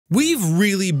We've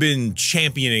really been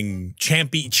championing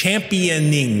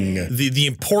the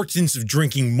importance of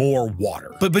drinking more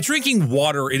water. But drinking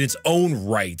water in its own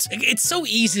right, it's so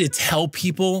easy to tell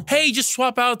people, hey, just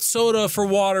swap out soda for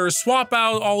water, swap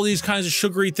out all these kinds of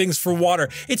sugary things for water.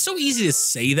 It's so easy to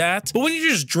say that, but when you're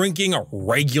just drinking a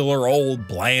regular old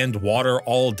bland water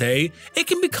all day, it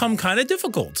can become kind of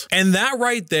difficult. And that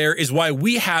right there is why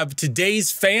we have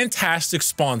today's fantastic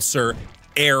sponsor,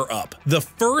 Air Up, the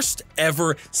first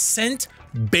ever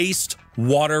scent-based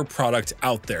water product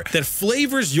out there that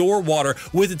flavors your water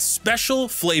with its special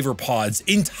flavor pods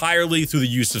entirely through the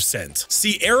use of scent.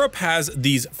 See, Air Up has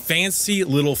these fancy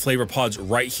little flavor pods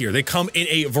right here. They come in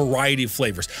a variety of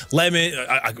flavors. Lemon,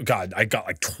 I got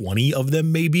like 20 of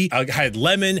them maybe. I had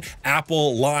lemon,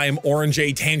 apple, lime,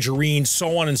 orangeade, tangerine,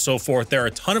 so on and so forth. There are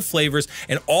a ton of flavors,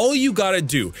 and all you gotta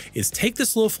do is take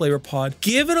this little flavor pod,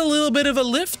 give it a little bit of a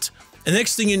lift, and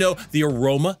next thing you know, the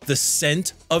aroma, the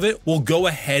scent of it will go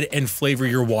ahead and flavor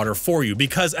your water for you.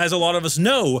 Because as a lot of us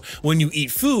know, when you eat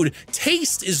food,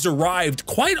 taste is derived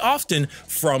quite often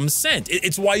from scent.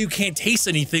 It's why you can't taste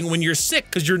anything when you're sick,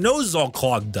 because your nose is all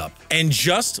clogged up. And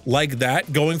just like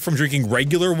that, going from drinking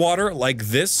regular water like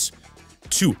this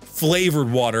to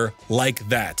flavored water like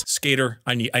that. Skater,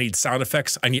 I need sound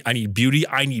effects, I need beauty,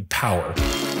 I need power.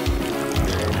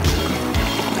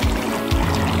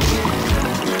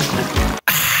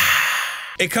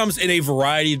 It comes in a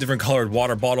variety of different colored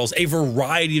water bottles, a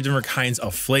variety of different kinds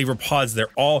of flavor pods. They're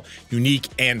all unique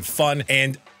and fun.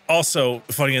 And also,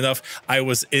 funny enough, I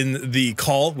was in the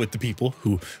call with the people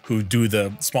who do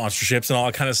the sponsorships and all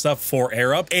that kind of stuff for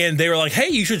Air Up, and they were like, hey,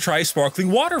 you should try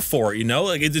sparkling water for it, you know?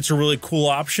 Like, it's a really cool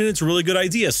option. It's a really good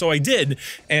idea. So I did.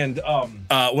 And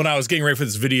when I was getting ready for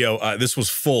this video, this was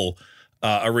full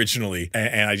originally,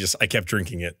 and I kept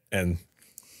drinking it. And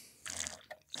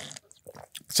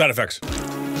side effects.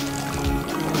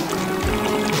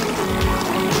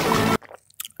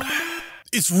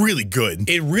 It's really good.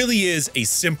 It really is a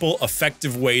simple,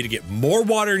 effective way to get more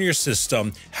water in your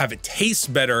system, have it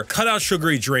taste better, cut out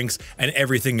sugary drinks, and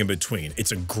everything in between.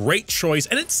 It's a great choice,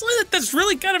 and it's that's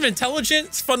really kind of intelligent.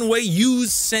 It's a fun way.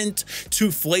 Use scent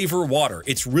to flavor water.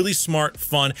 It's really smart,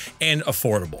 fun, and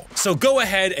affordable. So go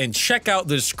ahead and check out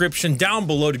the description down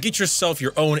below to get yourself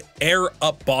your own Air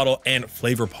Up bottle and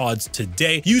flavor pods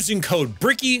today using code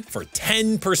Bricky for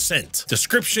 10%.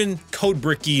 Description, code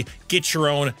Bricky, get your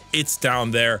own. It's down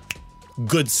there.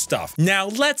 Good stuff. Now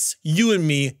let's you and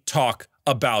me talk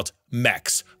about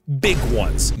mechs. Big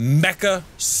ones. Mecha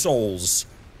souls.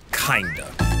 Kinda.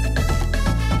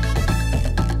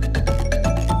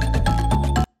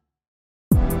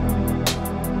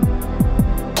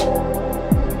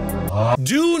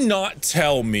 Do not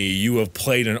tell me you have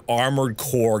played an Armored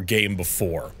Core game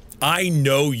before. I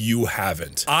know you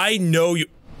haven't. I know you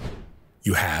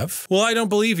have? Well, I don't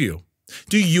believe you.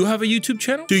 Do you have a YouTube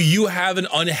channel? Do you have an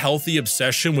unhealthy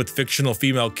obsession with fictional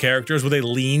female characters where they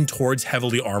lean towards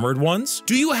heavily armored ones?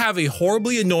 Do you have a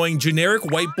horribly annoying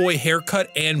generic white boy haircut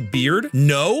and beard?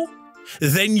 No?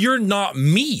 Then you're not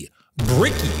me,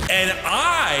 Bricky. And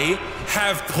I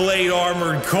have played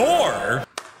Armored Core.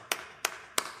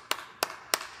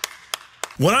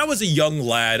 When I was a young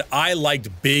lad, I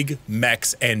liked big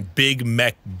mechs and big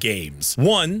mech games.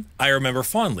 One I remember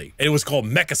fondly. It was called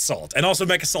Mech Assault, and also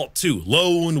Mech Assault 2,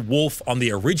 Lone Wolf on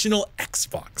the original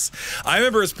Xbox. I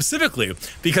remember it specifically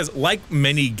because, like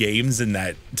many games in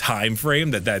that time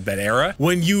frame, that era,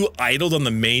 when you idled on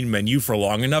the main menu for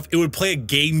long enough, it would play a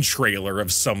game trailer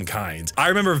of some kind. I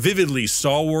remember vividly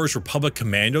Star Wars Republic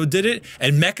Commando did it,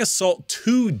 and Mech Assault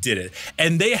 2 did it,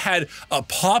 and they had a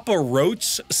Papa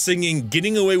Roach singing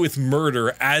Getting Away with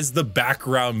Murder as the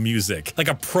background music, like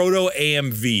a proto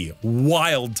AMV.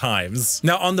 Wild times.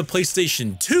 Now on the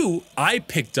PlayStation 2, I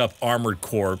picked up Armored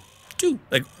Core 2,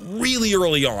 like really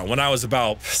early on when I was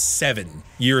about 7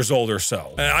 years old or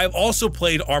so. And I've also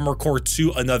played Armored Core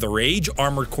 2 Another Age,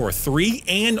 Armored Core 3,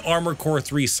 and Armored Core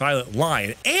 3 Silent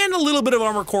Line, and a little bit of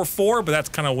Armored Core 4, but that's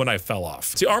kind of when I fell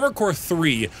off. See, Armored Core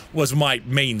 3 was my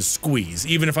main squeeze,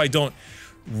 even if I don't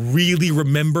really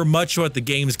remember much about the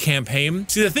game's campaign.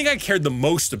 See, the thing I cared the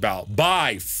most about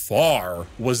by far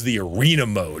was the arena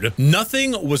mode.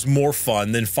 Nothing was more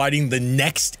fun than fighting the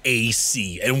next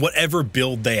AC and whatever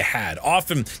build they had,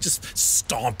 often just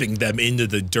stomping them into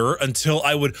the dirt until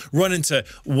I would run into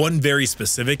one very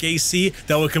specific AC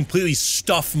that would completely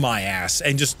stuff my ass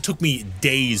and just took me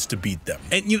days to beat them.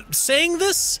 And you know, saying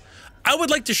this, I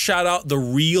would like to shout out the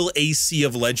real AC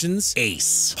of Legends,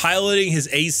 Ace, piloting his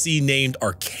AC named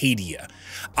Arcadia.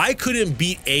 I couldn't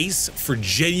beat Ace for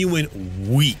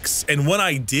genuine weeks. And when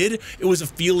I did, it was a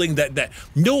feeling that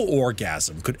no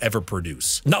orgasm could ever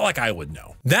produce. Not like I would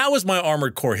know. That was my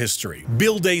Armored Core history.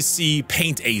 Build AC,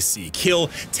 paint AC, kill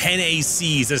 10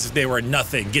 ACs as if they were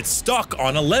nothing, get stuck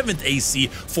on 11th AC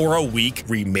for a week,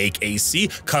 remake AC,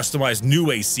 customize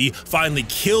new AC, finally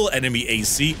kill enemy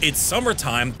AC, it's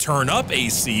summertime, turn up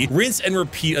AC, rinse and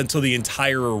repeat until the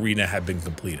entire arena had been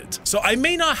completed. So I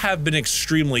may not have been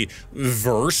extremely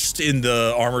versed in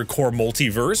the Armored Core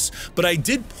multiverse, but I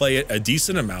did play it a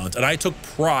decent amount, and I took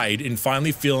pride in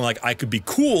finally feeling like I could be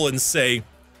cool and say,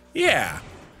 yeah,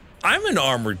 I'm an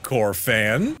Armored Core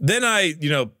fan. Then I,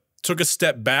 took a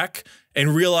step back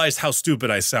and realized how stupid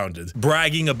I sounded,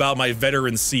 bragging about my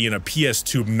veterancy in a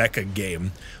PS2 mecha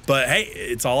game. But hey,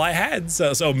 it's all I had,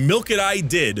 so milk it I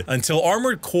did until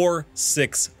Armored Core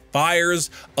 6 Fires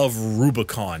of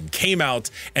Rubicon came out,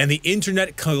 and the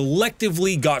internet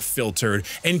collectively got filtered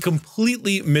and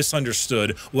completely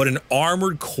misunderstood what an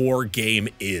Armored Core game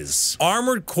is.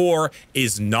 Armored Core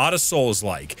is not a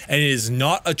Souls-like, and it is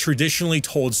not a traditionally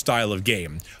told style of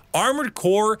game. Armored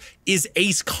Core is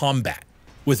Ace Combat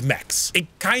with mechs. It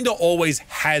kind of always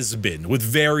has been, with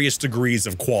various degrees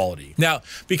of quality. Now,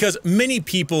 because many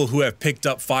people who have picked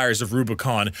up Fires of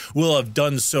Rubicon will have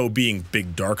done so being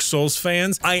big Dark Souls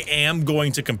fans, I am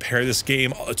going to compare this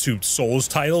game to Souls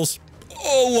titles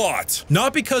a lot.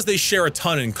 Not because they share a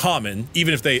ton in common,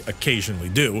 even if they occasionally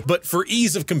do, but for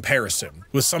ease of comparison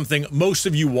with something most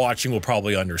of you watching will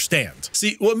probably understand.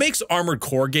 See, what makes Armored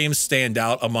Core games stand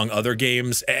out among other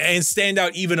games, and stand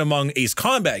out even among Ace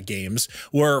Combat games,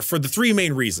 were for the three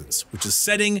main reasons, which is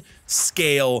setting,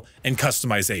 scale, and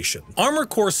customization. Armored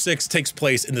Core 6 takes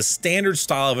place in the standard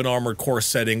style of an Armored Core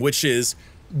setting, which is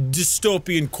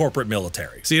dystopian corporate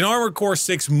military. See, in Armored Core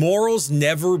 6, morals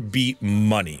never beat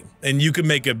money. And you can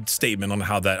make a statement on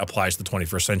how that applies to the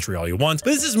 21st century all you want.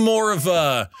 But this is more of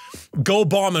a go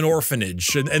bomb an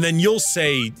orphanage, and then you'll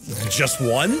say just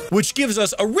one, which gives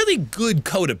us a really good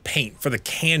coat of paint for the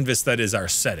canvas that is our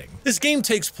setting. This game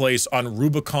takes place on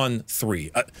Rubicon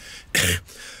 3. I'm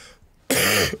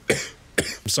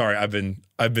sorry, I've been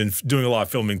doing a lot of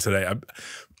filming today.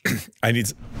 I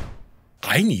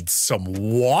need some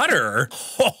water.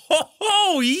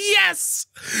 Oh, yes!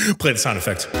 Play the sound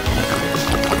effect.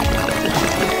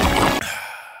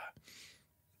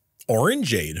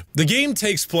 Orangeade. The game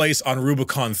takes place on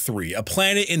Rubicon 3, a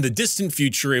planet in the distant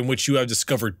future in which you have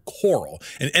discovered coral,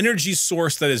 an energy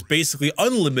source that is basically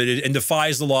unlimited and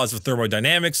defies the laws of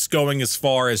thermodynamics, going as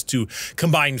far as to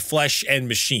combine flesh and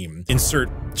machine. Insert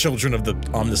Children of the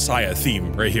Omnissiah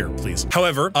theme right here, please.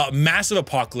 However, a massive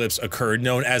apocalypse occurred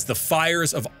known as the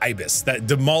Fires of Ibis that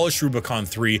demolished Rubicon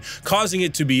 3, causing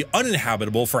it to be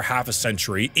uninhabitable for half a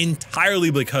century,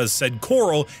 entirely because said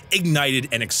coral ignited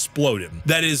and exploded.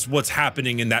 That is what's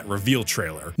happening in that reveal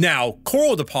trailer. Now,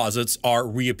 coral deposits are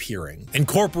reappearing, and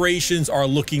corporations are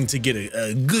looking to get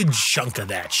a good chunk of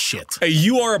that shit.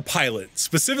 You are a pilot,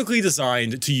 specifically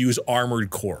designed to use armored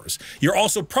cores. You're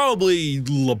also probably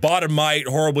lobotomite,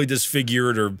 horribly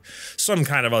disfigured, or some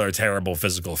kind of other terrible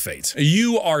physical fate.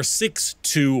 You are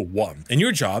 621, and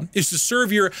your job is to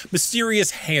serve your mysterious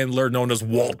handler known as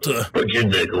Walter. Put your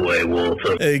dick away,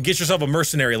 Walter. Get yourself a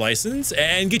mercenary license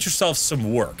and get yourself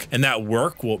some work, and that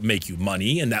work will make you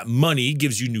money, and that money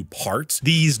gives you new parts.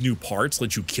 These new parts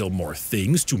let you kill more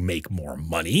things to make more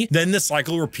money. Then the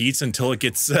cycle repeats until it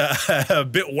gets a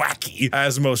bit wacky,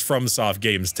 as most FromSoft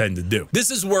games tend to do. This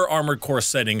is where Armored Core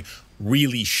setting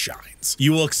really shines.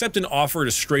 You will accept an offer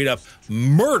to straight up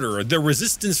murder the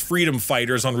resistance freedom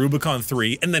fighters on Rubicon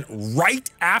 3, and then right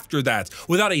after that,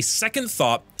 without a second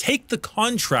thought, take the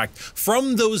contract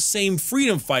from those same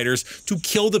freedom fighters to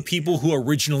kill the people who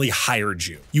originally hired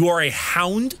you. You are a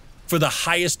hound for the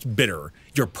highest bidder.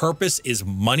 Your purpose is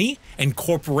money, and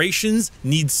corporations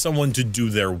need someone to do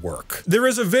their work. There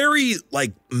is a very,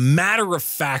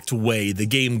 matter-of-fact way the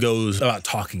game goes about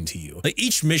talking to you.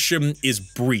 Each mission is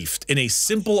briefed in a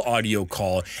simple audio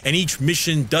call, and each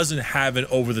mission doesn't have an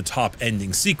over-the-top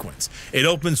ending sequence. It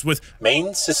opens with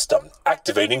main system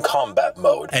activating combat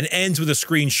mode and ends with a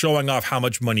screen showing off how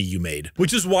much money you made,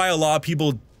 which is why a lot of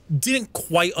people didn't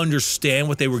quite understand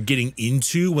what they were getting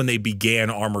into when they began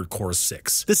Armored Core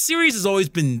 6. The series has always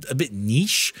been a bit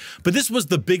niche, but this was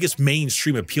the biggest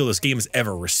mainstream appeal this game has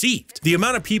ever received. The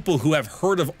amount of people who have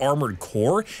heard of Armored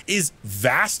Core is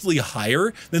vastly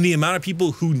higher than the amount of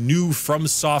people who knew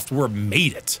FromSoft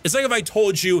made it. It's like if I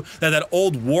told you that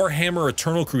old Warhammer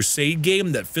Eternal Crusade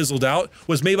game that fizzled out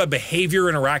was made by Behavior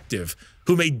Interactive,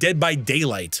 who made Dead by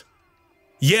Daylight.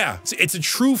 Yeah, it's a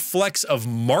true flex of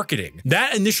marketing.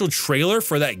 That initial trailer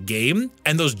for that game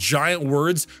and those giant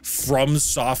words "From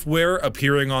Software"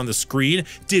 appearing on the screen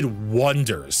did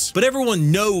wonders. But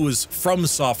everyone knows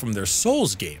FromSoft from their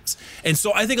Souls games, and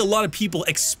so I think a lot of people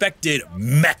expected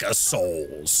Mecha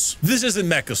Souls. This isn't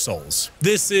Mecha Souls.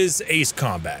 This is Ace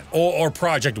Combat or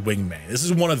Project Wingman. This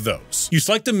is one of those. You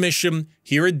select a mission,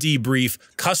 hear a debrief,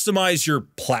 customize your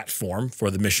platform for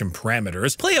the mission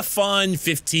parameters, play a fun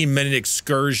 15-minute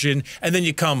excursion, and then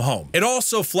you come home. It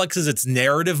also flexes its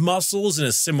narrative muscles in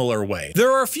a similar way.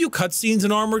 There are a few cutscenes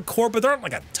in Armored Core, but there aren't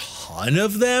like a ton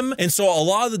of them, and so a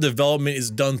lot of the development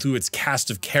is done through its cast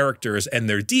of characters and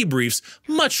their debriefs,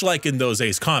 much like in those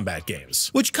Ace Combat games,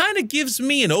 which kind of gives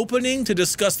me an opening to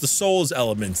discuss the Souls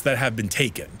elements that have been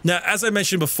taken. Now, as I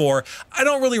mentioned before, I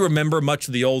don't really remember much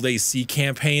of the old AC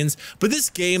campaigns, but this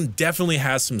game definitely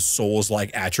has some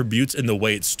Souls-like attributes in the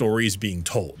way its story is being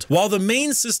told. While the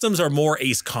main systems are more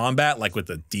Ace Combat, like with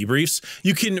the debriefs,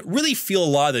 you can really feel a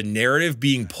lot of the narrative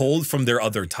being pulled from their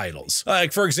other titles.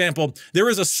 Like, for example, there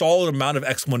is a solid amount of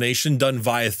explanation done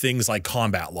via things like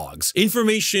combat logs.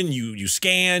 Information you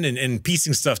scan and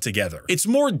piecing stuff together. It's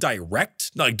more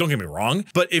direct, like, don't get me wrong,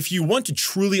 but if you want to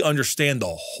truly understand the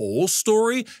whole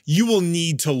story, you will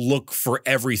need to look for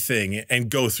everything and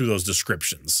go through those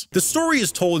descriptions. The story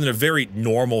is told in a very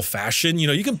normal fashion. You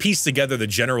know, you can piece together the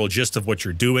general gist of what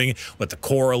you're doing, what the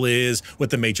quarrel is, what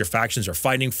the major factions are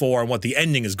fighting for, and what the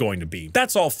ending is going to be.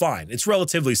 That's all fine. It's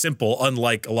relatively simple,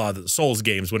 unlike a lot of the Souls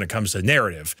games when it comes to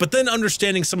narrative. But then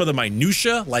understanding some of the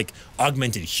minutia, like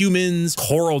augmented humans,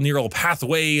 choral neural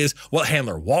pathways, what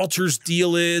Handler Walter's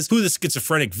deal is, who the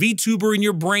schizophrenic VTuber in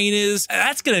your brain is,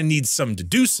 that's gonna need some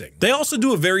deducing. They also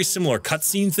do a very similar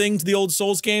cutscene thing to the old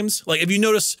Souls games. Like, if you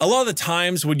notice, a lot of the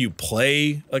times when you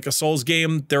play like a Souls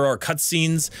game, there are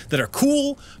cutscenes that are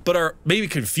cool, but are maybe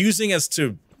confusing as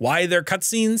to why they're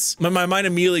cutscenes. My mind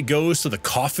immediately goes to the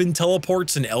coffin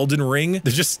teleports in Elden Ring.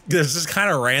 They're just kind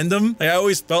of random. Like, I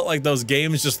always felt like those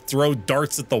games just throw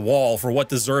darts at the wall for what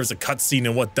deserves a cutscene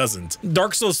and what doesn't.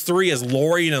 Dark Souls 3 has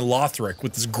Lorien and Lothric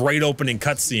with this great opening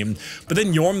cutscene, but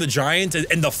then Yorm the Giant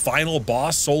and the final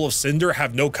boss, Soul of Cinder,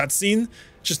 have no cutscene.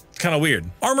 Just kind of weird.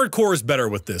 Armored Core is better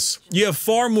with this. You have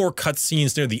far more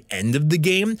cutscenes near the end of the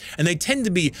game, and they tend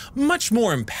to be much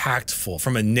more impactful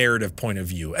from a narrative point of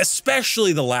view,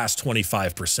 especially the last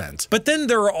 25%. But then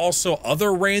there are also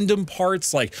other random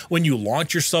parts, like when you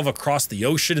launch yourself across the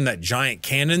ocean in that giant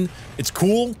cannon. It's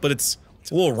cool, but it's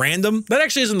a little random. That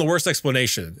actually isn't the worst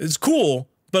explanation. It's cool,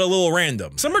 but a little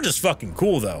random. Some are just fucking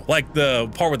cool though, like the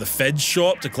part where the feds show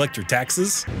up to collect your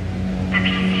taxes.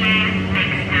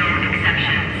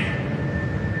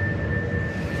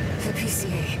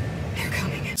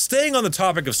 Staying on the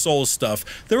topic of Souls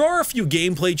stuff, there are a few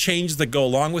gameplay changes that go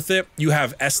along with it. You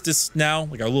have Estus now,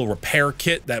 like our little repair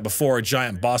kit that before a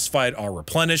giant boss fight are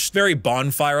replenished, very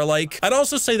bonfire-like. I'd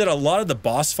also say that a lot of the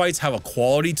boss fights have a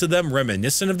quality to them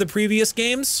reminiscent of the previous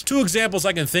games. Two examples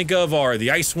I can think of are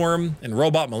the Ice Worm and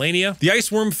Robot Melania. The Ice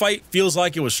Worm fight feels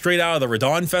like it was straight out of the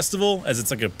Radon Festival, as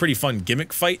it's like a pretty fun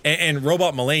gimmick fight, and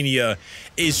Robot Melania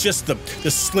is just the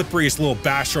slipperiest little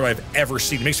bastard I've ever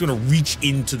seen. It makes you want to reach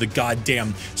into the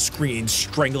goddamn screen,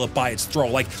 strangle it by its throat,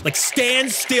 like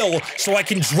stand still so I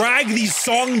can drag these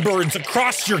songbirds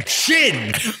across your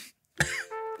chin.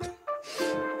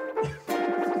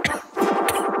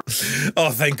 Oh,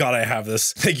 thank God I have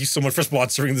this. Thank you so much for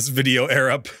sponsoring this video,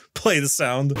 AirUp. Play the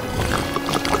sound.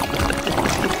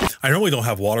 I normally don't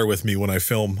have water with me when I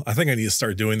film. I think I need to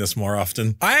start doing this more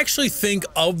often. I actually think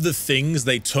of the things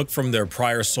they took from their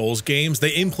prior Souls games,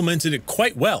 they implemented it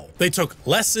quite well. They took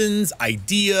lessons,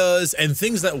 ideas, and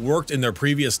things that worked in their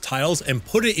previous titles and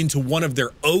put it into one of their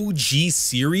OG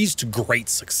series to great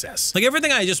success. Like,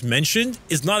 everything I just mentioned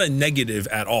is not a negative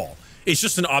at all. It's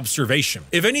just an observation.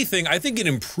 If anything, I think it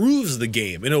improves the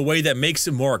game in a way that makes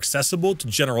it more accessible to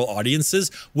general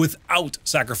audiences without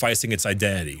sacrificing its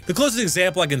identity. The closest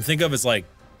example I can think of is like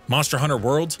Monster Hunter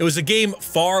World. It was a game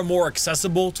far more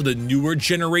accessible to the newer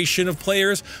generation of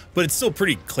players, but it's still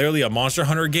pretty clearly a Monster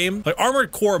Hunter game. Like,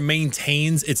 Armored Core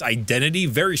maintains its identity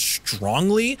very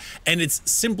strongly, and it's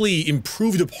simply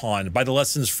improved upon by the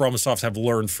lessons FromSoft have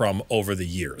learned from over the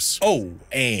years. Oh,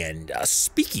 and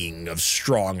speaking of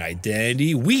strong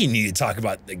identity, we need to talk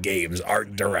about the game's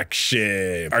art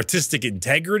direction. Artistic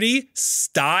integrity,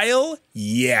 style,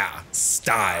 yeah,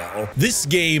 style. This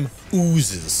game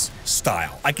oozes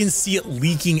style. I can see it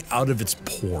leaking out of its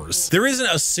pores. There isn't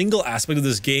a single aspect of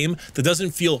this game that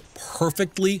doesn't feel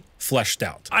perfectly fleshed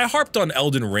out. I harped on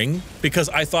Elden Ring because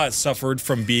I thought it suffered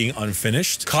from being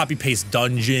unfinished. Copy-paste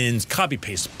dungeons,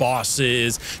 copy-paste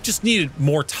bosses, just needed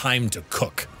more time to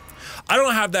cook. I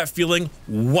don't have that feeling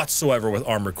whatsoever with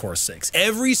Armored Core 6.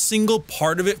 Every single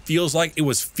part of it feels like it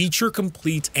was feature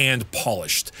complete and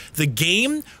polished. The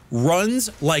game runs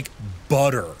like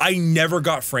butter. I never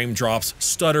got frame drops,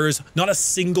 stutters, not a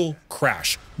single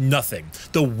crash, nothing.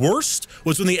 The worst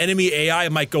was when the enemy AI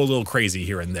might go a little crazy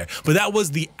here and there, but that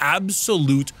was the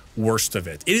absolute worst of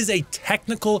it. It is a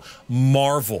technical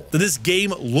marvel that this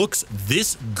game looks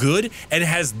this good and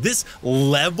has this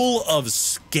level of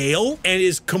scale and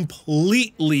is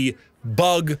completely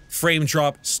bug, frame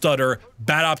drop, stutter,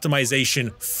 bad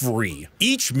optimization free.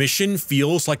 Each mission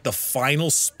feels like the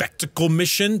final spectacle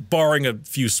mission, barring a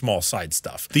few small side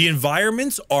stuff. The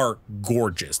environments are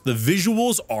gorgeous. The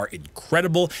visuals are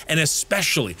incredible, and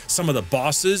especially some of the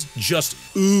bosses just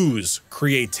ooze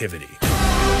creativity.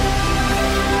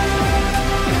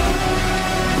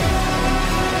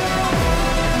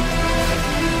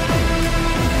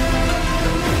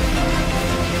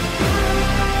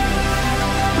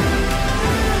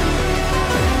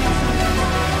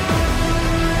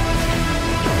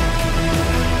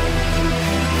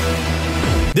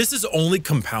 This is only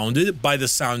compounded by the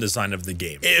sound design of the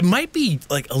game. It might be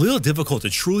like a little difficult to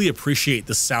truly appreciate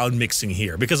the sound mixing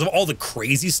here because of all the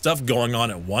crazy stuff going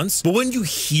on at once. But when you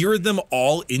hear them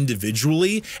all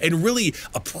individually and really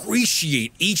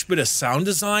appreciate each bit of sound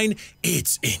design,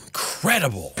 it's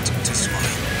incredible. Oh,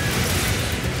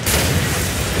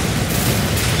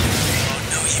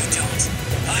 no, you don't.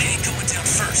 I ain't going down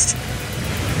first.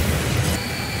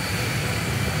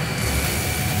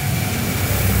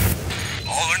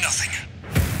 All or nothing.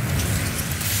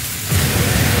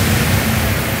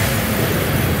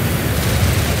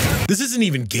 This isn't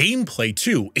even gameplay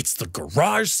too. It's the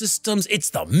garage systems, it's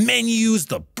the menus,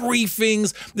 the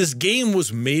briefings. This game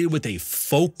was made with a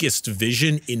focused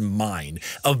vision in mind,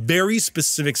 a very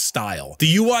specific style.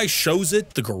 The UI shows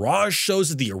it, the garage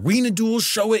shows it, the arena duels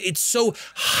show it. It's so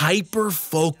hyper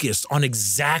focused on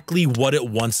exactly what it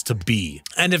wants to be.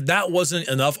 And if that wasn't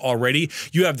enough already,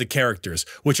 you have the characters,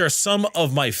 which are some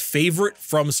of my favorite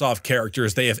FromSoft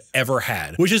characters they have ever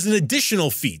had, which is an additional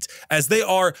feat, as they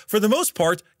are, for the most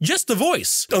part, just the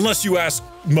voice, unless you ask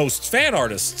most fan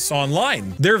artists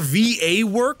online. Their VA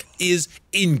work is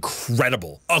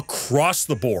incredible across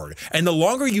the board, and the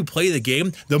longer you play the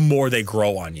game, the more they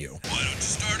grow on you. Why don't you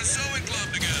start a sewing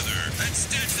club together and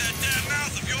stitch that damn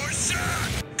mouth of yours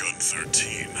shut? Gun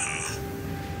 13, huh?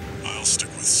 I'll stick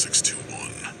with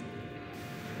 621.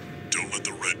 Don't let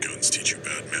the red guns teach you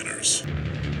bad manners.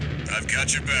 I've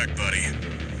got your back, buddy.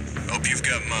 Hope you've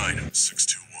got mine.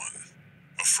 621.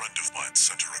 A friend of mine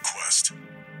sent a request.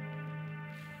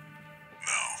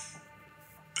 Now,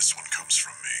 this one comes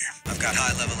from me. I've got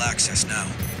high-level access now.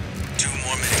 2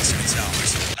 more minutes and it's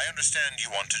ours. I understand you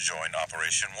want to join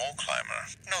Operation Wall Climber.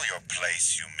 Know your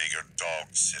place, you meager dog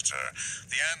sitter.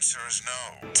 The answer is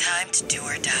no. Time to do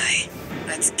or die.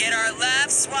 Let's get our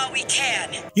laughs while we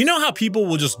can. You know how people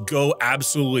will just go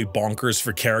absolutely bonkers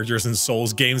for characters in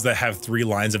Souls games that have 3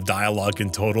 lines of dialogue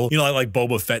in total? You know, like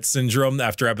Boba Fett syndrome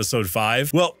after episode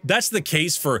 5? Well, that's the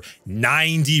case for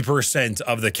 90%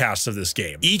 of the cast of this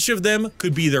game. Each of them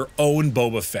could be their own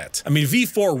Boba Fett. I mean,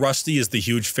 V4 Rusty is the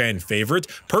huge fan favorite.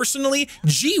 Personally,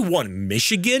 G1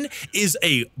 Michigan is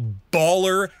a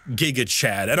baller Giga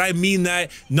Chad, and I mean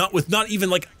that not even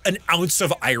like an ounce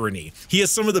of irony. He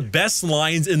has some of the best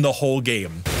lines in the whole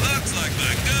game. Looks like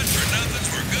the good for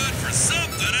nothings were good for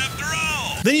something after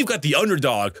all. Then you've got the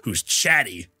underdog, who's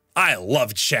Chatty. I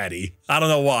love Chatty. I don't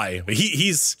know why, but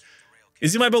is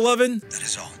he my beloved? That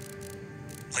is all.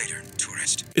 Later,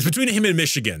 tourist. It's between him and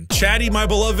Michigan. Chatty, my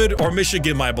beloved, or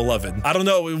Michigan, my beloved. I don't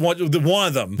know, one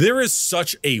of them. There is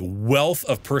such a wealth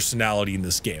of personality in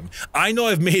this game. I know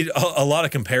I've made a lot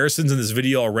of comparisons in this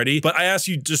video already, but I ask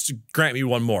you just to grant me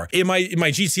one more. In my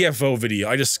GTFO video,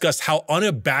 I discussed how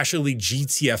unabashedly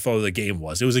GTFO the game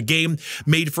was. It was a game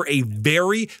made for a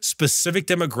very specific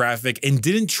demographic and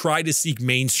didn't try to seek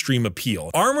mainstream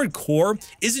appeal. Armored Core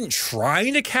isn't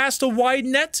trying to cast a wide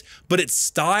net, but its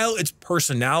style, its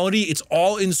personality, it's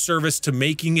all in service to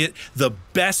making it the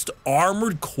best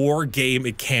Armored Core game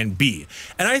it can be.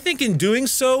 And I think in doing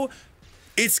so,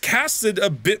 it's casted a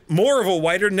bit more of a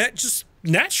wider net just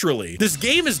naturally. This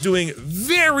game is doing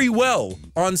very well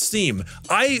on Steam.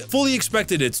 I fully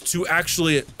expected it to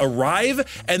actually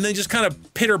arrive and then just kind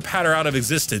of pitter-patter out of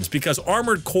existence because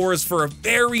Armored Core is for a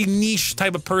very niche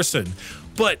type of person.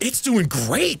 But it's doing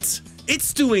great.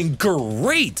 It's doing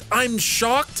great. I'm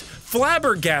shocked,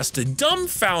 flabbergasted,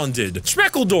 dumbfounded,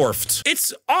 schmeckledorfed.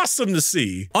 It's awesome to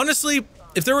see. Honestly,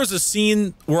 if there was a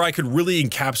scene where I could really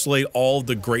encapsulate all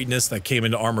the greatness that came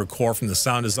into Armored Core, from the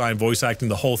sound design, voice acting,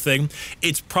 the whole thing,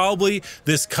 it's probably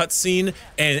this cutscene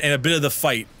and a bit of the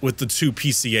fight with the two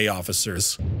PCA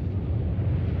officers.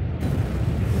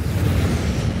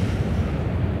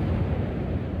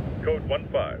 Code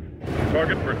 1-5.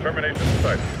 Target for termination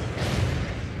sighted.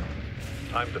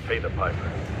 Time to pay the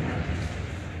piper.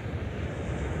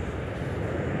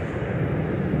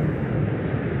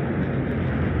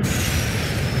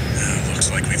 Looks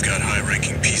like we've got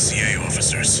high-ranking PCA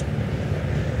officers.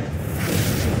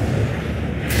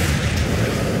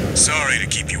 Sorry to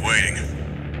keep you waiting.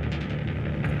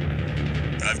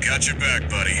 I've got your back,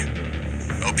 buddy.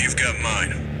 Hope you've got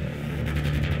mine.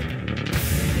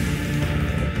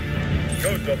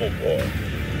 Code 4.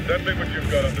 Send me what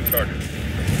you've got on the target.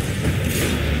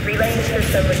 Relaying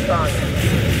system response.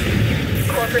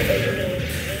 Corporate AV.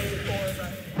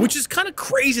 Which is kind of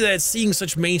crazy that it's seeing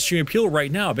such mainstream appeal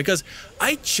right now, because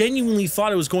I genuinely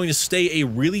thought it was going to stay a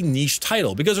really niche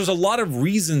title, because there's a lot of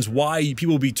reasons why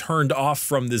people will be turned off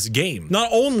from this game. Not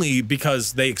only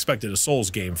because they expected a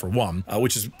Souls game, for one,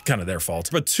 which is kind of their fault,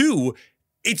 but two,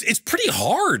 it's pretty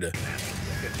hard.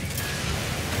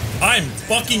 I'm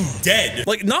fucking dead.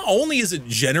 Like, not only is it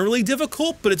generally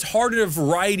difficult, but it's hard in a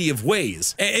variety of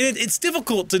ways. And it's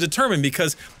difficult to determine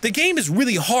because the game is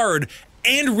really hard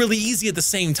and really easy at the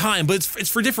same time, but it's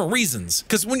for different reasons.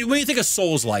 Because when you think of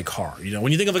Souls-like hard, you know,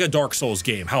 when you think of like a Dark Souls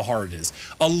game, how hard it is,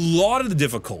 a lot of the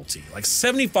difficulty, like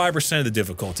 75% of the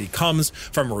difficulty, comes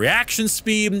from reaction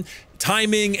speed,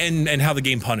 timing, and how the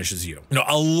game punishes you. You know,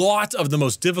 a lot of the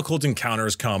most difficult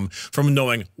encounters come from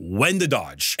knowing when to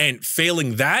dodge, and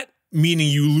failing that, meaning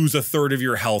you lose a third of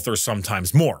your health or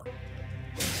sometimes more.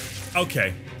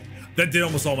 Okay. That did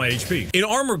almost all my HP. In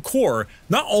Armored Core,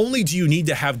 not only do you need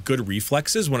to have good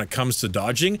reflexes when it comes to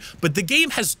dodging, but the game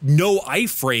has no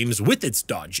iframes with its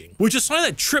dodging, which is something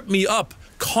that tripped me up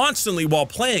constantly while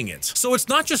playing it. So it's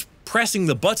not just pressing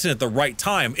the button at the right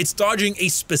time, it's dodging a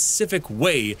specific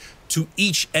way to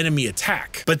each enemy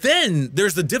attack. But then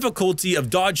there's the difficulty of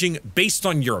dodging based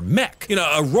on your mech. You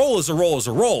know, a roll is a roll is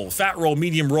a roll, fat roll,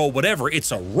 medium roll, whatever,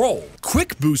 it's a roll.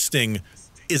 Quick boosting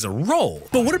is a roll.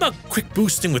 But what about quick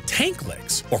boosting with tank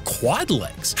legs or quad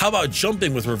legs? How about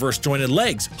jumping with reverse jointed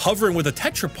legs, hovering with a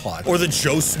tetrapod, or the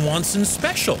Joe Swanson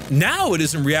special? Now it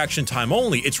isn't reaction time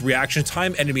only, it's reaction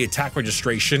time, enemy attack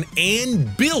registration,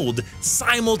 and build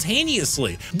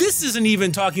simultaneously. This isn't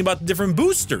even talking about the different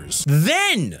boosters.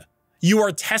 Then you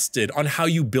are tested on how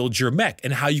you build your mech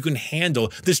and how you can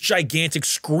handle this gigantic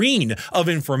screen of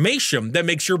information that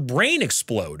makes your brain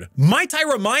explode. Might I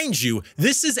remind you,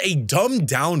 this is a dumbed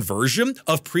down version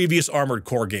of previous Armored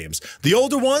Core games. The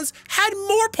older ones had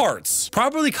more parts.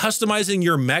 Properly customizing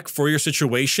your mech for your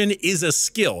situation is a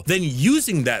skill. Then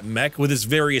using that mech with its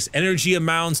various energy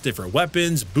amounts, different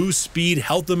weapons, boost speed,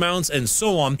 health amounts, and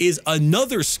so on is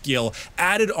another skill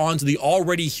added on to the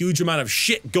already huge amount of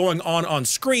shit going on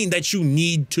screen that you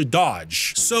need to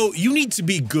dodge. So you need to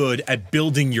be good at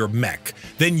building your mech,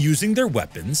 then using their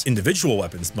weapons, individual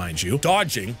weapons mind you,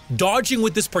 dodging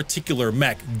with this particular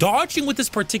mech, dodging with this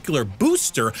particular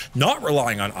booster, not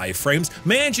relying on iframes,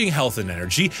 managing health and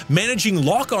energy, managing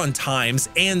lock-on times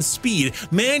and speed,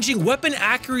 managing weapon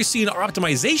accuracy and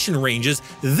optimization ranges,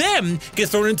 then get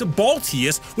thrown into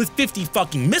Baltius with 50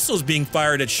 fucking missiles being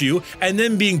fired at you and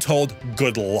then being told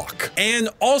good luck. And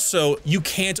also, you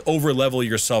can't over-level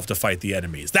yourself to fight the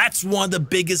enemies. That's one of the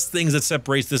biggest things that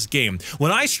separates this game.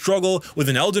 When I struggle with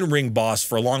an Elden Ring boss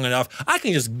for long enough, I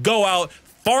can just go out,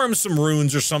 farm some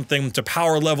runes or something to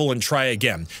power level and try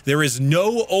again. There is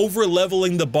no over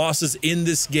leveling the bosses in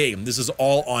this game. This is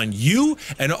all on you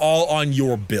and all on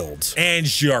your build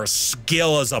and your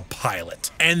skill as a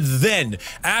pilot. And then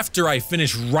after I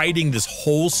finish writing this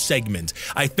whole segment,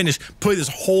 I finish putting this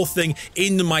whole thing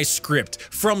into my script,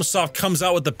 FromSoft comes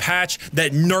out with the patch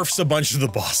that nerfs a bunch of the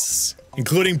bosses,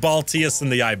 including Baltius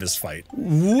and the Ibis fight,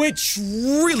 which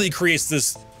really creates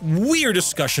this weird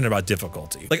discussion about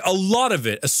difficulty. Like, a lot of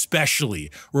it especially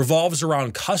revolves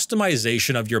around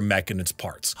customization of your mech and its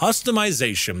parts.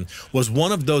 Customization was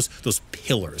one of those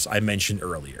pillars I mentioned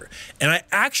earlier. And I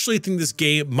actually think this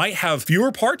game might have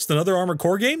fewer parts than other Armored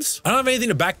Core games. I don't have anything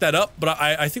to back that up, but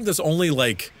I think there's only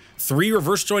like 3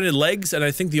 reverse jointed legs, and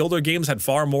I think the older games had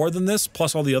far more than this,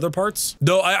 plus all the other parts.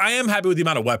 Though I am happy with the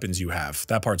amount of weapons you have.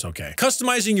 That part's okay.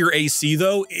 Customizing your AC,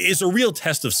 though, is a real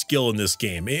test of skill in this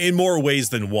game, in more ways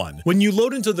than one. When you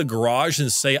load into the garage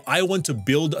and say, I want to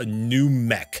build a new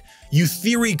mech, you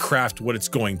theory craft what it's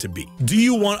going to be. Do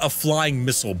you want a flying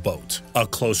missile boat, a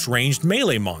close-ranged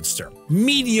melee monster,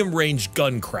 medium-range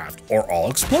guncraft, or all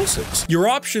explosives. Your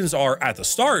options are, at the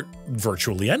start,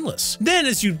 virtually endless. Then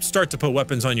as you start to put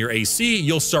weapons on your AC,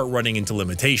 you'll start running into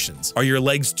limitations. Are your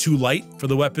legs too light for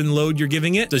the weapon load you're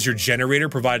giving it? Does your generator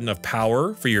provide enough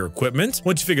power for your equipment?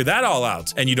 Once you figure that all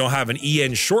out, and you don't have an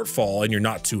EN shortfall and you're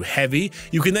not too heavy,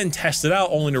 you can then test it out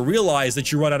only to realize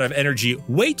that you run out of energy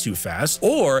way too fast,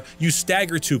 or you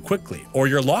stagger too quickly, or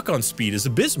your lock-on speed is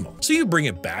abysmal. So you bring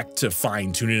it back to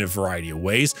fine-tune it in a variety of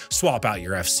ways, swap out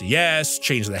your FCS,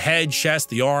 change the head, chest,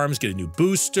 the arms, get a new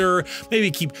booster,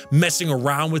 maybe keep messing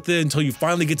around with it until you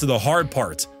finally get to the hard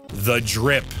part. The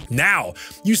drip. Now,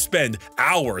 you spend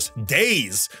hours,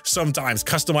 days, sometimes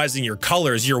customizing your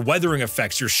colors, your weathering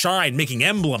effects, your shine, making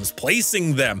emblems,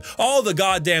 placing them, all the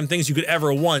goddamn things you could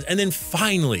ever want. And then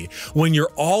finally, when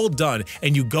you're all done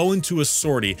and you go into a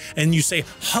sortie and you say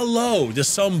hello to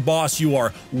some boss you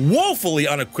are woefully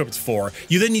unequipped for,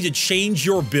 you then need to change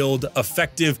your build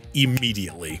effective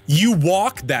immediately. You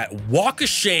walk that walk of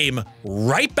shame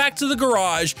right back to the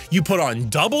garage, you put on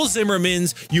double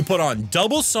Zimmermans, you put on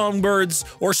double songbirds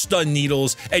or stun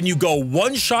needles, and you go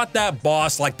one-shot that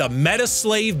boss like the meta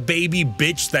slave baby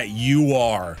bitch that you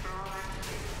are.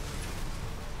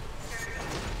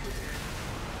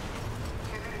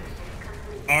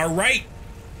 All right,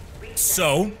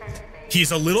 so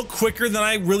he's a little quicker than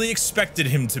I really expected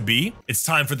him to be. It's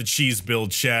time for the cheese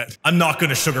build, chat. I'm not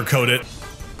gonna sugarcoat it.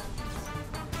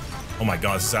 Oh my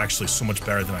god, this is actually so much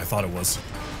better than I thought it was.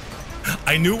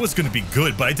 I knew it was gonna be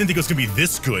good, but I didn't think it was gonna be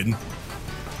this good.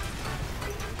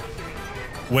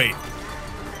 Wait.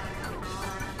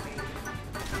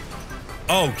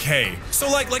 Okay. So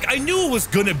like I knew it was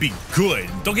gonna be good.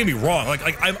 Don't get me wrong.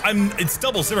 It's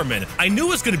double Zimmerman. I knew it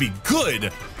was gonna be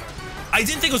good. I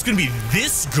didn't think it was gonna be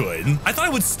this good. I thought I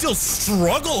would still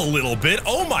struggle a little bit.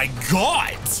 Oh my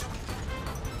god.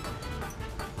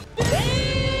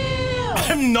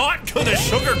 I'm not gonna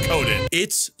sugarcoat it.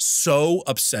 It's so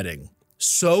upsetting,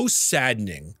 so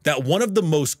saddening that one of the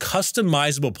most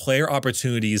customizable player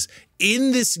opportunities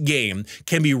in this game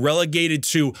can be relegated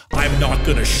to, I'm not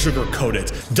gonna sugarcoat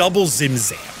it, double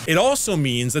Zimzam. It also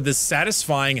means that this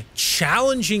satisfying,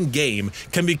 challenging game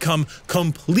can become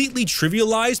completely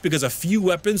trivialized because a few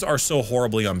weapons are so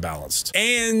horribly unbalanced.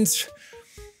 And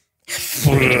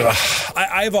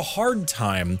I have a hard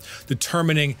time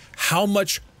determining how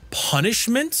much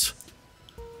punishment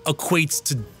equates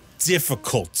to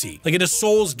difficulty. Like in a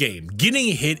Souls game, getting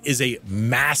hit is a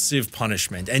massive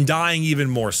punishment, and dying even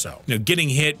more so. You know, getting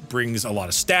hit brings a lot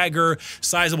of stagger,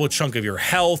 sizable chunk of your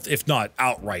health, if not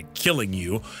outright killing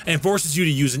you, and forces you to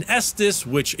use an Estus,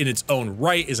 which in its own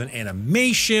right is an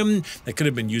animation that could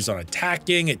have been used on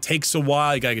attacking. It takes a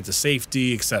while, you gotta get to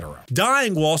safety, etc.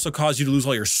 Dying will also cause you to lose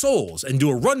all your souls and do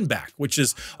a run back, which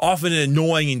is often an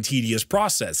annoying and tedious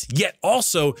process. Yet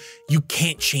also, you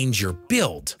can't change your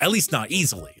build, at least not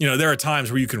easily. You know, there are times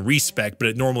where you can respec, but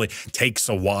it normally takes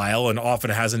a while and often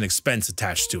has an expense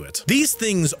attached to it. These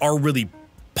things are really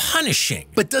punishing,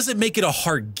 but does it make it a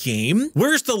hard game?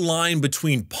 Where's the line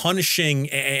between punishing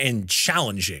and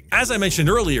challenging? As I mentioned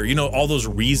earlier, you know, all those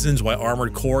reasons why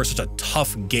Armored Core is such a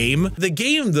tough game. The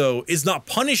game, though, is not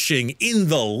punishing in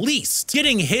the least.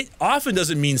 Getting hit often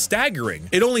doesn't mean staggering.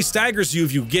 It only staggers you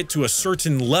if you get to a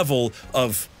certain level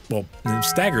of, well,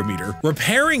 stagger meter.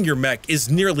 Repairing your mech is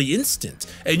nearly instant,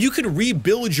 and you can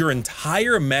rebuild your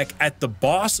entire mech at the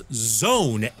boss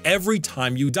zone every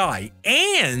time you die,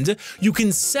 and you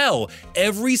can sell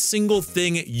every single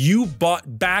thing you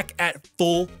bought back at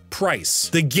full price.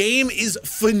 The game is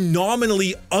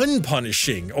phenomenally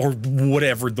unpunishing, or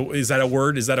whatever. Is that a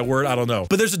word? Is that a word? I don't know.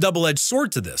 But there's a double-edged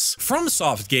sword to this.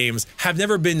 FromSoft games have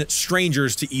never been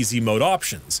strangers to easy mode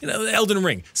options. You know, Elden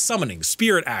Ring, Summoning,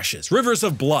 Spirit Ashes, Rivers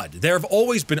of Blood. There have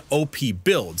always been OP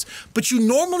builds, but you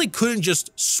normally couldn't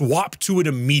just swap to it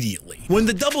immediately. When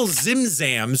the double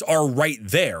Zimzams are right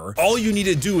there, all you need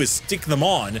to do is stick them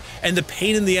on, and the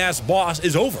pain in the ass boss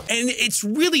is over. And it's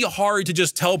really hard to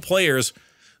just tell players,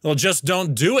 well, just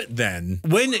don't do it then.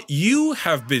 When you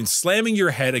have been slamming your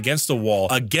head against a wall,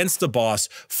 against a boss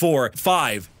for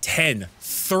 5, 10,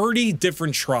 30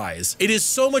 different tries, it is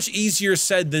so much easier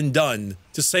said than done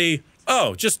to say,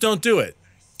 oh, just don't do it.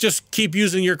 Just keep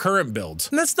using your current build.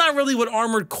 And that's not really what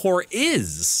Armored Core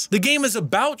is. The game is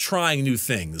about trying new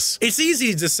things. It's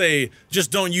easy to say, just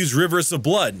don't use Rivers of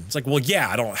Blood. It's like, well, yeah,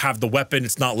 I don't have the weapon.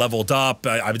 It's not leveled up.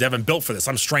 I haven't built for this.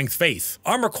 I'm Strength Faith.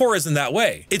 Armored Core isn't that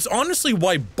way. It's honestly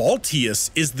why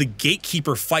Baltius is the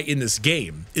gatekeeper fight in this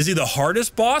game. Is he the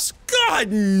hardest boss?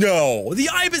 God, no. The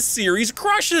Ibis series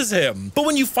crushes him. But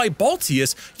when you fight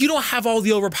Baltius, you don't have all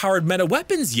the overpowered meta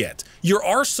weapons yet. Your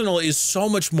arsenal is so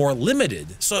much more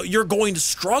limited. so you're going to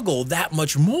struggle that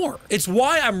much more. It's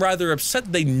why I'm rather upset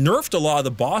that they nerfed a lot of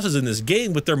the bosses in this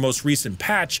game with their most recent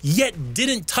patch, yet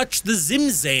didn't touch the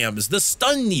Zimzams, the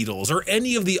stun needles, or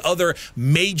any of the other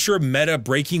major meta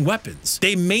breaking weapons.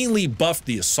 They mainly buffed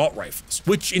the assault rifles,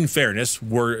 which in fairness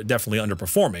were definitely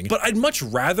underperforming, but I'd much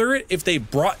rather it if they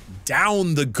brought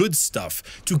down the good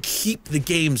stuff to keep the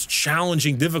game's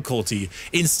challenging difficulty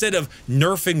instead of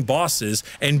nerfing bosses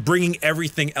and bringing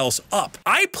everything else up.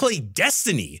 I play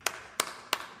Destiny.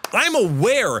 I'm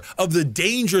aware of the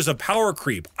dangers of power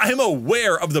creep. I'm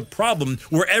aware of the problem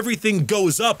where everything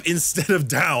goes up instead of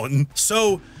down.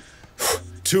 So,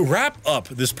 to wrap up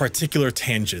this particular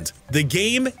tangent, the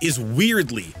game is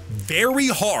weirdly very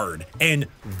hard and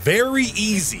very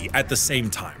easy at the same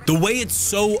time. The way it's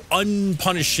so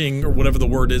unpunishing, or whatever the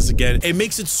word is again, it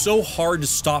makes it so hard to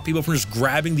stop people from just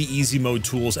grabbing the easy mode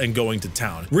tools and going to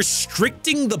town.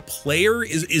 Restricting the player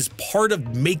is part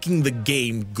of making the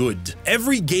game good.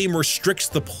 Every game restricts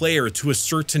the player to a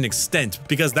certain extent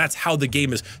because that's how the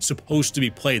game is supposed to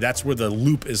be played. That's where the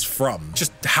loop is from.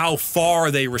 Just how far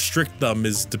they restrict them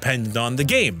is dependent on the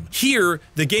game. Here,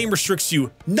 the game restricts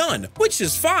you none, which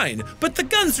is fine, but the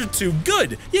guns are too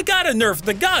good. You gotta nerf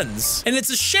the guns. And it's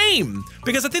a shame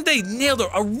because I think they nailed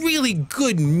a really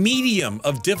good medium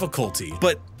of difficulty,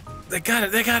 but they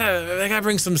gotta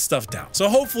bring some stuff down. So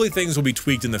hopefully things will be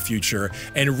tweaked in the future,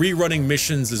 and rerunning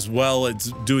missions as well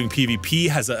as doing PvP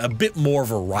has a bit more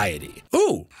variety.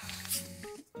 Ooh.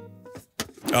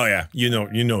 Oh yeah, you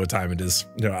know what time it is.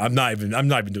 No, I'm not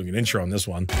even doing an intro on this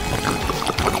one.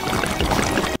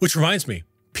 Which reminds me,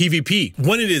 PvP,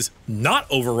 when it is not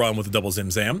overrun with a double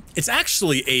Zimzam, it's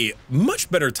actually a much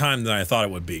better time than I thought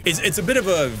it would be. It's a bit of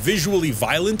a visually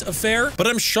violent affair, but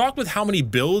I'm shocked with how many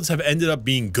builds have ended up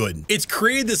being good. It's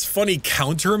created this funny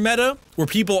counter meta where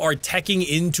people are teching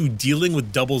into dealing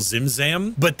with double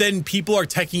Zimzam, but then people are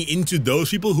teching into those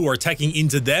people who are teching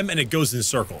into them, and it goes in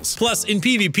circles. Plus, in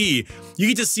PvP, you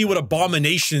get to see what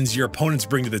abominations your opponents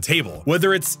bring to the table.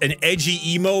 Whether it's an edgy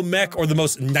emo mech or the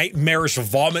most nightmarish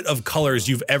vomit of colors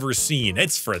you've ever seen,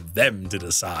 it's for them to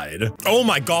decide. Oh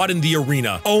my god, in the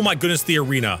arena. Oh my goodness, the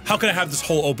arena. How can I have this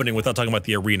whole opening without talking about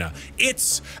the arena?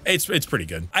 It's pretty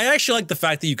good. I actually like the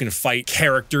fact that you can fight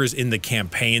characters in the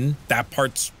campaign. That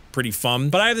part's pretty fun,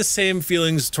 but I have the same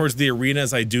feelings towards the arena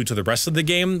as I do to the rest of the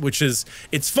game, which is,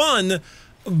 it's fun,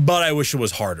 but I wish it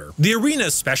was harder. The arena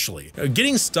especially.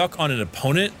 Getting stuck on an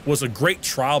opponent was a great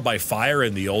trial by fire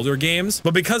in the older games,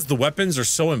 but because the weapons are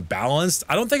so imbalanced,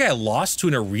 I don't think I lost to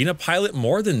an arena pilot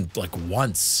more than like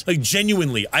once. Like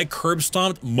genuinely, I curb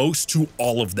stomped most to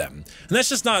all of them. And that's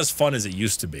just not as fun as it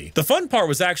used to be. The fun part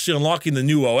was actually unlocking the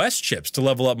new OS chips to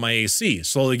level up my AC,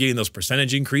 slowly getting those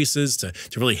percentage increases to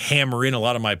really hammer in a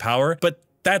lot of my power, but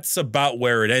that's about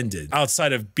where it ended,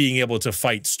 outside of being able to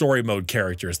fight story mode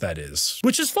characters, that is,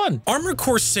 which is fun. Armored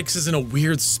Core 6 is in a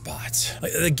weird spot.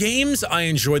 Like, the games I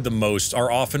enjoyed the most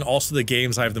are often also the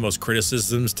games I have the most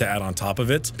criticisms to add on top of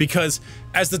it, because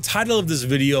as the title of this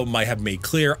video might have made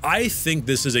clear, I think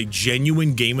this is a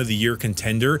genuine Game of the Year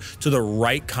contender to the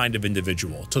right kind of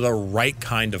individual, to the right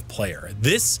kind of player.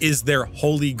 This is their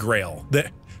holy grail,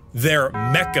 their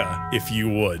mecca, if you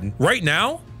would. Right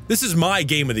now, this is my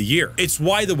Game of the Year. It's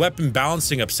why the weapon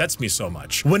balancing upsets me so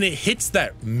much. When it hits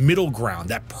that middle ground,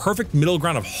 that perfect middle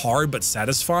ground of hard but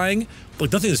satisfying,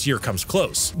 like nothing this year comes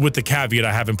close. With the caveat,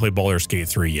 I haven't played Baldur's Gate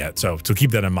 3 yet, so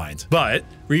keep that in mind. But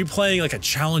replaying like a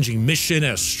challenging mission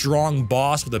and a strong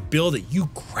boss with a build that you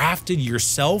crafted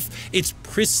yourself, it's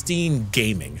pristine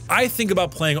gaming. I think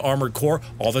about playing Armored Core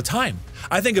all the time.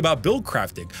 I think about build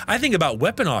crafting. I think about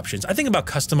weapon options. I think about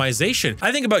customization.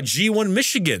 I think about G1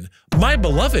 Michigan, my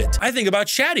beloved. I think about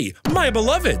Chatty, my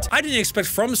beloved. I didn't expect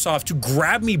FromSoft to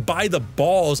grab me by the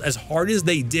balls as hard as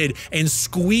they did and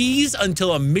squeeze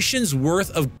until a mission's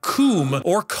worth of Coom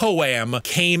or Coam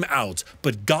came out.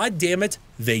 But god damn it,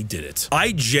 they did it.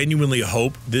 I genuinely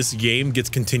hope this game gets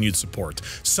continued support.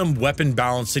 Some weapon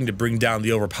balancing to bring down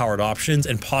the overpowered options,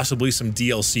 and possibly some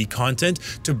DLC content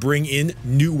to bring in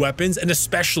new weapons and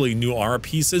especially new armor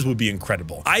pieces would be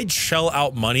incredible. I'd shell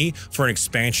out money for an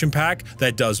expansion pack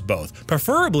that does both,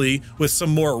 preferably with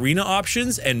some more arena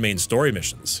options and main story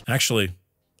missions. Actually,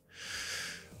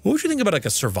 what would you think about like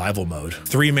a survival mode?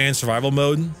 3-man survival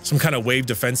mode? Some kind of wave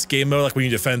defense game mode, like when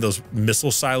you defend those missile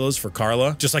silos for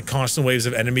Carla? Just like constant waves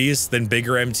of enemies, then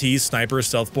bigger MTs, snipers,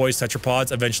 stealth boys,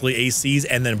 tetrapods, eventually ACs,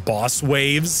 and then boss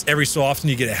waves. Every so often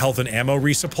you get a health and ammo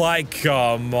resupply.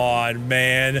 Come on,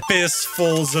 man.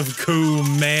 Fistfuls of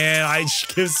Coom, man. I'd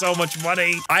give so much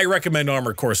money. I recommend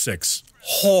Armored Core 6.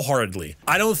 wholeheartedly.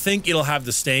 I don't think it'll have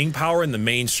the staying power in the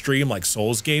mainstream like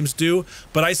Souls games do,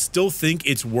 but I still think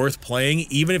it's worth playing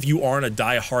even if you aren't a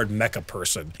die-hard mecha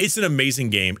person. It's an amazing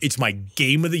game. It's my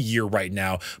game of the year right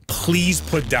now. Please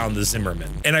put down the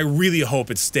Zimmerman. And I really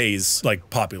hope it stays like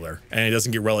popular and it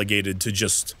doesn't get relegated to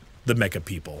just the mecha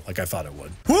people like I thought it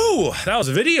would. Woo, that was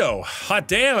a video. Hot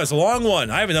damn, it's a long one.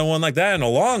 I haven't done one like that in a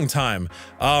long time.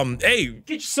 Hey,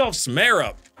 get yourself some air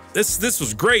up. This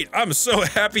was great. I'm so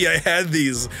happy I had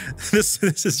these. This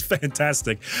is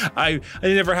fantastic. I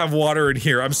never have water in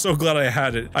here. I'm so glad I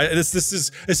had it. This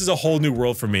is a whole new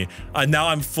world for me. Now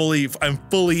I'm fully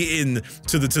in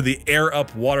to the air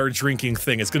up water drinking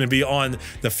thing. It's gonna be on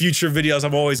the future videos.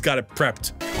 I've always got it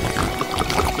prepped.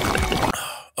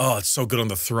 Oh, it's so good on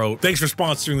the throat. Thanks for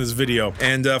sponsoring this video.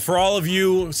 And for all of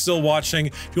you still watching,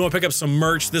 if you want to pick up some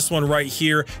merch, this one right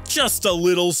here, just a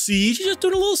little siege, just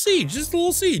doing a little siege, just a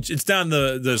little siege. It's down in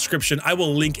the description. I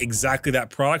will link exactly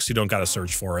that product so you don't got to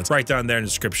search for it. It's right down there in the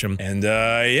description. And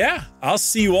yeah, I'll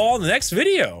see you all in the next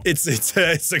video. It's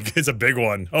a big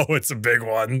one. Oh, it's a big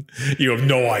one. You have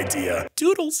no idea.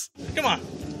 Doodles. Come on.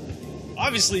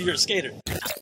 Obviously, you're a skater.